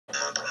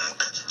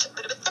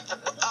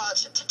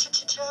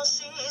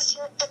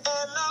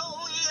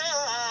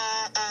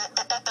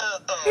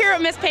here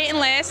with Miss Peyton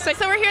List.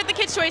 So we're here at the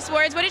Kids' Choice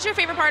Awards. What is your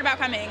favorite part about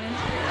coming?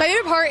 My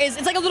favorite part is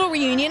it's like a little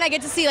reunion. I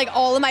get to see like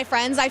all of my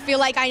friends. I feel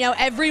like I know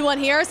everyone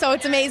here, so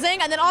it's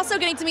amazing. And then also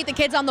getting to meet the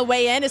kids on the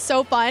way in is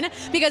so fun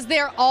because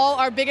they're all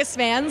our biggest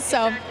fans,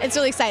 so it's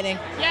really exciting.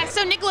 Yeah,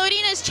 so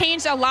Nickelodeon has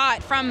changed a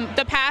lot from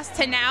the past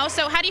to now,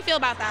 so how do you feel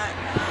about that?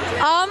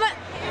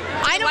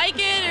 I don't like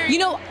it? Or you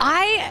know,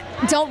 I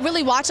don't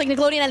really watch like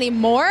Nickelodeon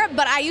anymore,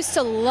 but I used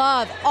to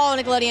love all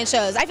Nickelodeon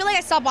shows. I feel like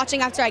I stopped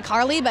watching after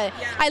iCarly, but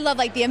I love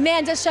like the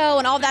Amanda Show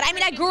and all of that. I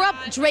mean, I grew up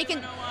Drake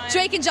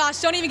and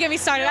Josh. Don't even get me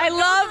started. I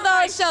love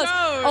those shows.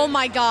 Oh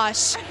my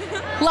gosh,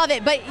 love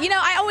it. But you know,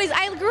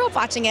 I grew up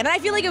watching it, and I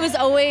feel like it was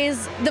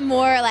always the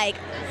more like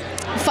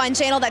fun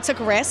channel that took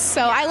risks.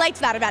 So I liked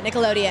that about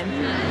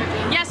Nickelodeon.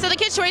 Yeah, so the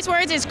Kids' Choice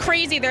Awards is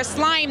crazy. There's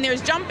slime,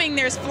 there's jumping,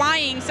 there's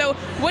flying. So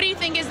what do you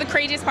think is the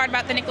craziest part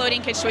about the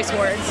Nickelodeon Kids' Choice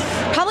Awards?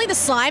 Probably the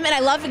slime, and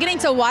I love getting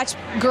to watch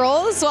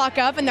girls walk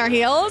up in their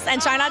heels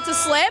and try not to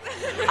slip.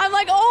 I'm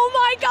like, oh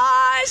my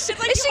gosh,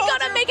 is she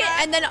gonna make it?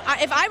 And then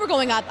if I were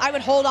going up, I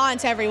would hold on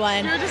to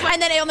everyone. Like,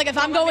 and then I'm like, if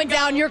I'm going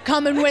down, you're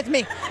coming with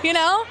me, you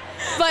know?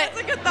 But that's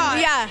a good thought.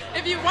 Yeah.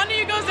 If one of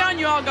you goes down,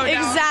 you all go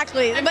down.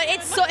 Exactly. But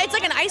it's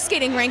like an ice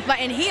skating rink, but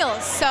in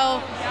heels.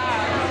 So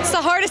it's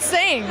the hardest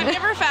thing. Have you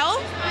ever fell?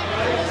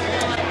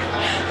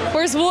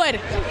 Where's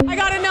wood? I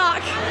got a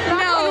knock.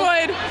 No.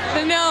 Wood.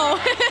 No.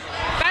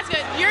 That's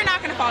good. You're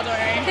not gonna fall, don't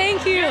worry.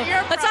 Thank you.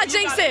 Let's not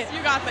jinx it.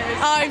 You got this.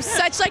 I'm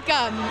such like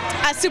a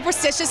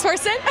superstitious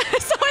person,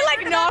 so I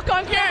like knock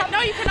on.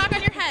 No, you can knock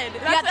on your head.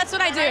 That's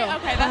what I do. Right?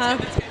 Okay,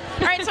 that's good.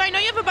 All right, so I know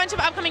you have a bunch of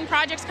upcoming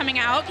projects coming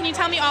out. Can you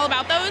tell me all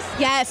about those?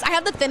 Yes, I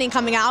have The Thinning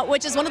coming out,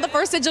 which is one of the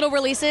first digital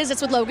releases.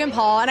 It's with Logan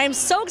Paul, and I'm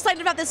so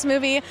excited about this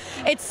movie.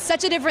 It's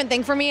such a different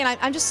thing for me, and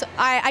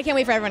I can't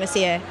wait for everyone to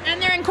see it.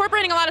 And they're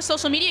incorporating a lot of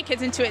social media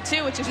kids into it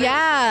too, which is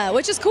really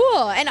which is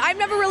cool. And I've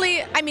never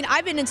really,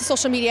 I've been into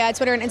social media,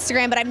 Twitter and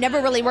Instagram, but I've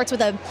never really worked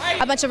with a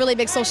bunch of really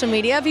big social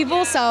media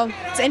people, so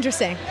it's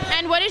interesting.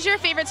 And what is your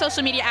favorite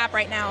social media app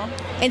right now?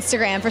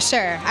 Instagram, for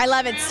sure. I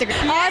love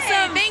Instagram.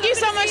 Awesome. Thank you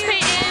so much,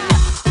 Peyton.